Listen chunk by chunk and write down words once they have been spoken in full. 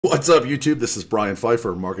What's up, YouTube? This is Brian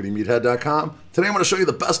Pfeiffer, marketingmeathead.com. Today I'm going to show you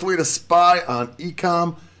the best way to spy on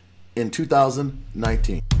e-com in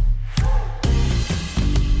 2019.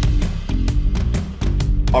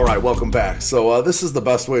 All right, welcome back. So this is the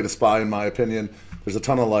best way to spy in my opinion. There's a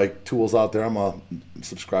ton of tools out there. I'm a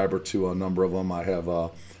subscriber to a number of them. I have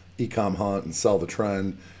e-com Hunt and Sell the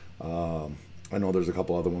Trend. I know there's a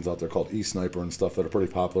couple other ones out there called eSniper and stuff that are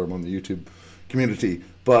pretty popular among the YouTube community.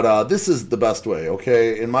 But this is the best way,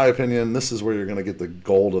 okay? In my opinion, this is where you're going to get the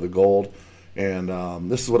gold of the gold. And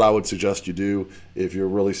this is what I would suggest you do if you're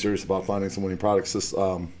really serious about finding some winning products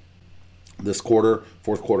this quarter,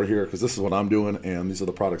 fourth quarter here, because this is what I'm doing, and these are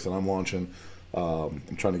the products that I'm launching. I'm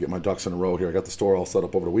trying to get my ducks in a row here. I got the store all set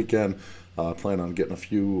up over the weekend. Plan on getting a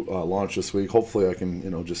few launched this week. Hopefully I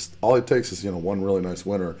can, just all it takes is, one really nice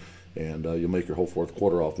winner, and you'll make your whole fourth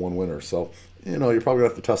quarter off one winner. So, you're probably going to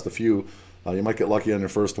have to test a few. You might get lucky on your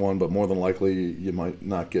first one, but more than likely you might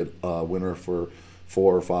not get a winner for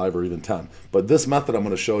 4 or 5 or even 10. But this method I'm going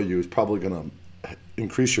to show you is probably going to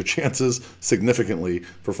increase your chances significantly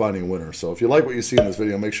for finding a winner. So if you like what you see in this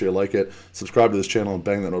video, make sure you like it, subscribe to this channel, and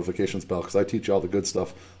bang that notifications bell, because I teach you all the good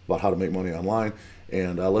stuff about how to make money online.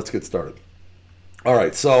 And let's get started. All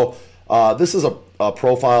right, so this is a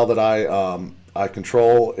profile that I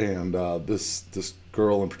control, and this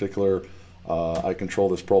girl in particular, I control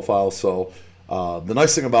this profile. So the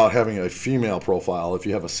nice thing about having a female profile, if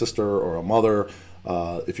you have a sister or a mother,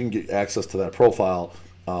 if you can get access to that profile,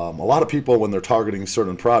 a lot of people, when they're targeting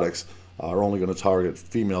certain products, are only going to target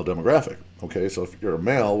female demographic. Okay, so if you're a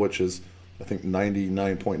male, which is, I think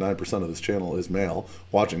 99.9% of this channel is male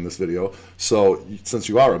watching this video, so since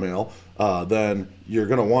you are a male, then you're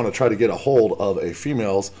going to want to try to get a hold of a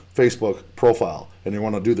female's Facebook profile, and you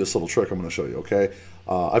want to do this little trick I'm going to show you, okay?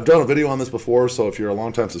 I've done a video on this before, so if you're a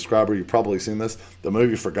longtime subscriber, you've probably seen this, that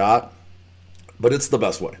maybe you forgot, but it's the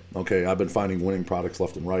best way, okay? I've been finding winning products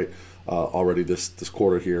left and right already this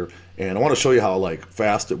quarter here, and I want to show you how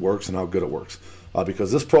fast it works and how good it works,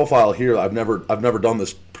 because this profile here, I've never done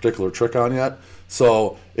this particular trick on yet.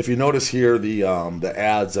 So if you notice here, the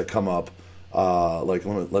ads that come up,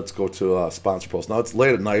 let's go to sponsor post. Now it's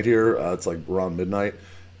late at night here, it's like around midnight,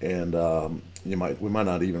 and we might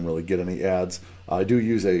not even really get any ads. I do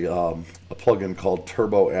use a plugin called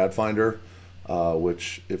Turbo Ad Finder,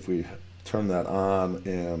 which if we turn that on,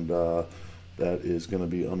 and that is going to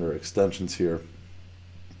be under extensions here,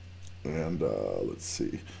 and let's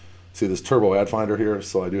see this Turbo Ad Finder here.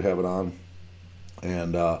 So I do have it on,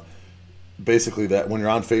 and basically that when you're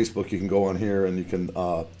on Facebook, you can go on here and you can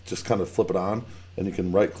just kind of flip it on, and you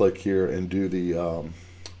can right click here and do the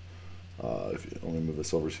let me move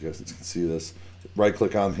this over so you guys can see this. Right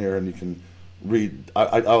click on here and you can read.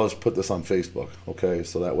 I always put this on Facebook, okay,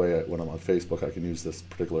 so that way when I'm on Facebook I can use this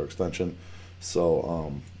particular extension.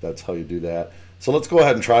 So that's how you do that. So let's go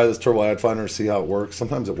ahead and try this Turbo Ad Finder, see how it works.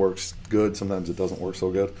 Sometimes it works good, sometimes it doesn't work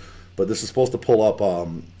so good, but this is supposed to pull up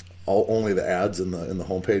only the ads in the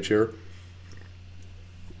home page here,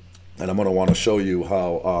 and I'm going to want to show you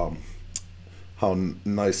how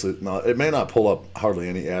nicely. Now it may not pull up hardly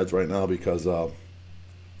any ads right now because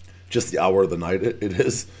just the hour of the night it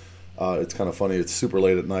is. It's kind of funny, it's super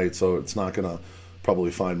late at night, so it's not going to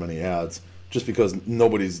probably find many ads, just because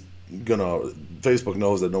Facebook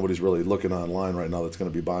knows that nobody's really looking online right now that's going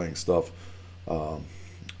to be buying stuff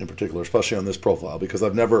in particular, especially on this profile, because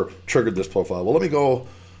I've never triggered this profile. Well, let me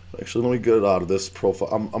get it out of this profile.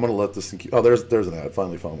 I'm going to let this thing keep. Oh, there's an ad.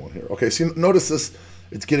 Finally found one here. Okay, so notice this.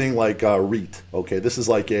 It's getting like REIT. Okay, this is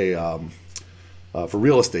like a for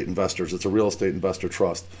real estate investors. It's a real estate investor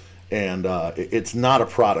trust, and it's not a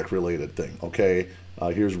product related thing. Okay,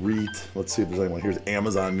 here's REIT. Let's see if there's anyone. Here's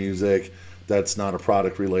Amazon Music. That's not a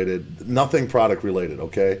product related. Nothing product related.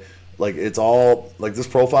 Okay, it's all this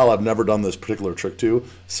profile. I've never done this particular trick to,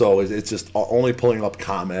 so it's just only pulling up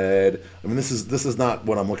ComEd. I mean, this is not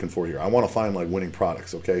what I'm looking for here. I want to find winning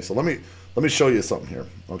products. Okay, so let me show you something here.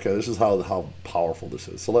 Okay, this is how powerful this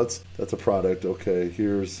is. So that's a product. Okay,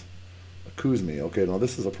 here's a Kuzmi. Okay, now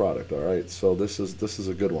this is a product. All right, so this is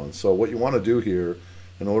a good one. So what you want to do here,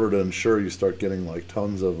 in order to ensure you start getting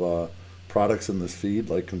tons of products in this feed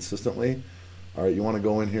consistently, all right, you want to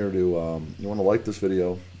go in here to you want to like this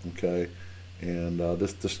video. Okay, and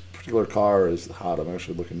this particular car is hot. I'm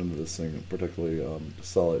actually looking into this thing particularly to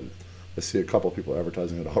sell it. I see a couple people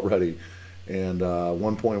advertising it already. And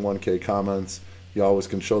 1.1K comments. You always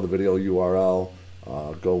can show the video URL,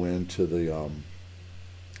 go into the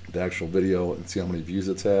actual video and see how many views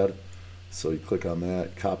it's had. So you click on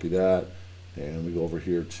that, copy that, and we go over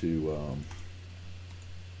here to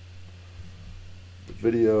the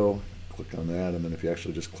video, click on that, and then if you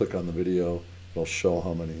actually just click on the video, it'll show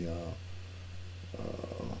how many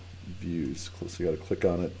views. So you got to click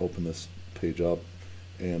on it, open this page up,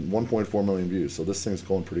 and 1.4 million views. So this thing's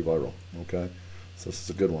going pretty viral. Okay, so this is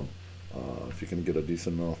a good one. If you can get a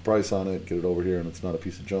decent enough price on it, get it over here, and it's not a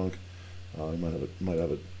piece of junk, you might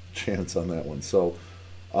have a chance on that one. So,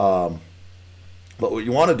 but what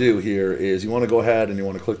you want to do here is you want to go ahead and you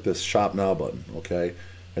want to click this Shop Now button. Okay,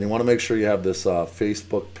 and you want to make sure you have this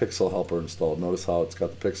Facebook Pixel Helper installed. Notice how it's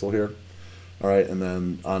got the pixel here. All right, and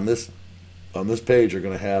then on this page, you're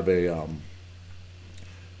going to have the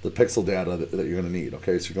pixel data that you're going to need.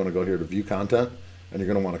 Okay, so you're going to go here to View Content, and you're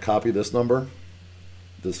going to want to copy this number,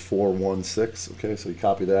 this 416. Okay, so you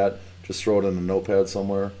copy that. Just throw it in a notepad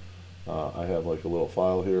somewhere. I have like a little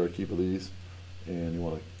file here I keep of these, and you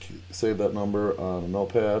want to save that number on a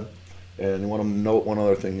notepad. And you want to note one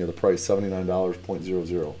other thing here: the price,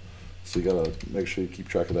 $79.00. So you got to make sure you keep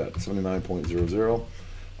track of that. $79.00.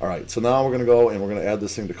 All right, so now we're going to go and we're going to add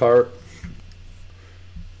this thing to cart.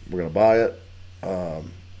 We're going to buy it,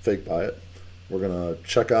 fake buy it. We're going to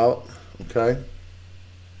check out, okay?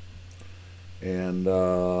 And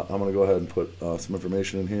I'm going to go ahead and put some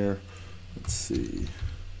information in here. Let's see.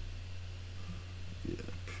 Yeah.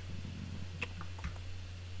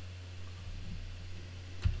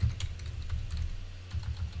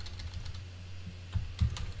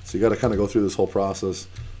 So you got to kind of go through this whole process,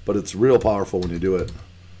 but it's real powerful when you do it.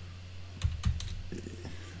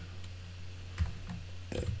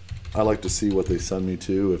 I like to see what they send me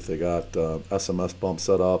to, if they got SMS bump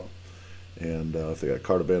set up, and if they got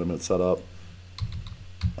cart abandonment set up.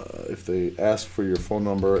 If they ask for your phone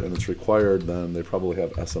number and it's required, then they probably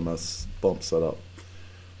have SMS bump set up.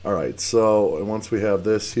 All right, so once we have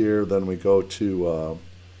this here, then we go to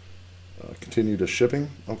continue to shipping,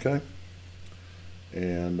 okay?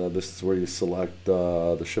 And this is where you select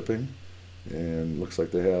the shipping, and looks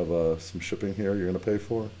like they have some shipping here you're going to pay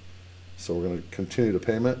for. So we're going to continue to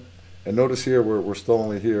payment. And notice here we're still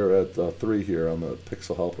only here at 3 here on the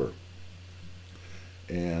Pixel Helper.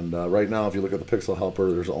 And right now, if you look at the Pixel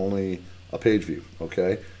Helper, there's only a page view,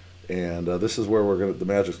 okay? And this is where the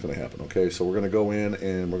magic's going to happen, okay? So we're going to go in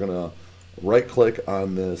and we're going to right-click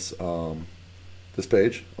on this this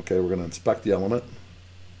page, okay? We're going to inspect the element,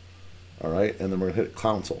 all right? And then we're going to hit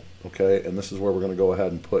Console, okay? And this is where we're going to go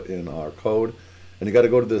ahead and put in our code. And you got to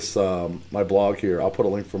go to this my blog here. I'll put a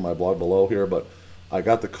link for my blog below here, but I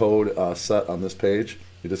got the code set on this page.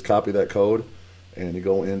 You just copy that code, and you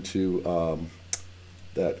go into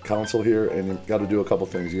that console here, and you got to do a couple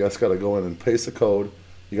things. You guys got to go in and paste the code.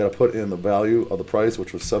 You got to put in the value of the price,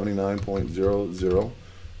 which was $79.00.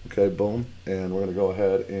 Okay, boom. And we're going to go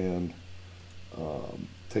ahead and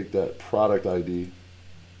take that product ID.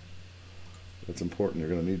 That's important. You're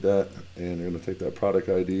going to need that, and you're going to take that product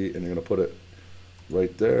ID, and you're going to put it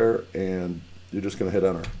right there, and you're just going to hit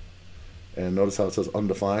enter. And notice how it says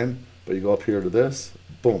undefined, but you go up here to this,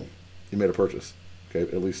 boom, you made a purchase. Okay,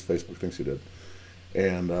 at least Facebook thinks you did.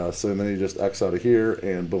 And so then you just X out of here,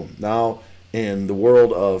 and boom. Now, in the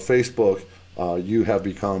world of Facebook, you have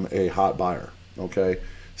become a hot buyer. Okay,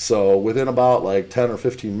 so within about like 10 or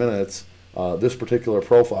 15 minutes, this particular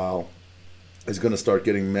profile is going to start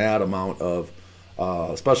getting mad amount of,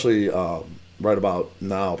 especially right about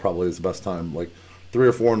now, probably is the best time, like 3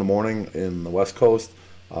 or 4 in the morning in the West Coast.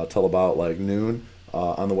 Till about like noon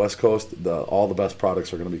on the West Coast, all the best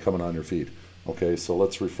products are going to be coming on your feed. Okay, so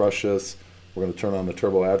let's refresh this. We're going to turn on the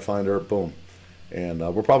Turbo Ad Finder, boom. And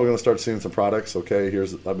we're probably going to start seeing some products. Okay,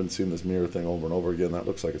 I've been seeing this mirror thing over and over again. That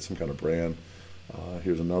looks like it's some kind of brand.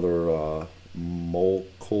 Here's another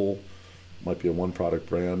Molcool, might be a one product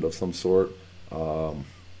brand of some sort.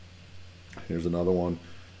 Here's another one.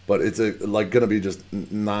 But it's like going to be just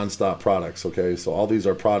non-stop products, okay? So all these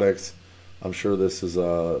are products. I'm sure this is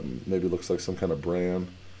maybe looks like some kind of brand.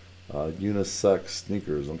 Unisex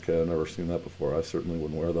sneakers. Okay, I've never seen that before. I certainly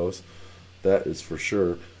wouldn't wear those. That is for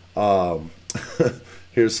sure.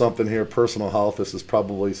 Here's something here, personal health. This is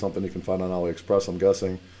probably something you can find on AliExpress, I'm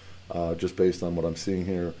guessing, just based on what I'm seeing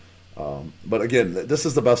here. But again, this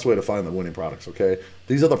is the best way to find the winning products, okay?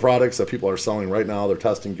 These are the products that people are selling right now. They're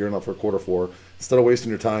testing, gearing up for Q4. Instead of wasting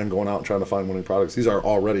your time going out and trying to find winning products, these are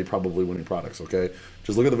already probably winning products, okay?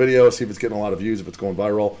 Just look at the video, see if it's getting a lot of views, if it's going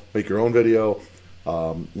viral. Make your own video,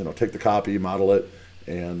 take the copy, model it,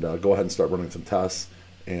 and go ahead and start running some tests.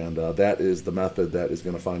 And that is the method that is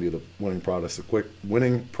going to find you the winning product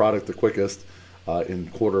the quickest in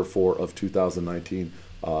Q4 of 2019.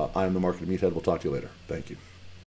 I'm the Marketing Meathead. We'll talk to you later. Thank you.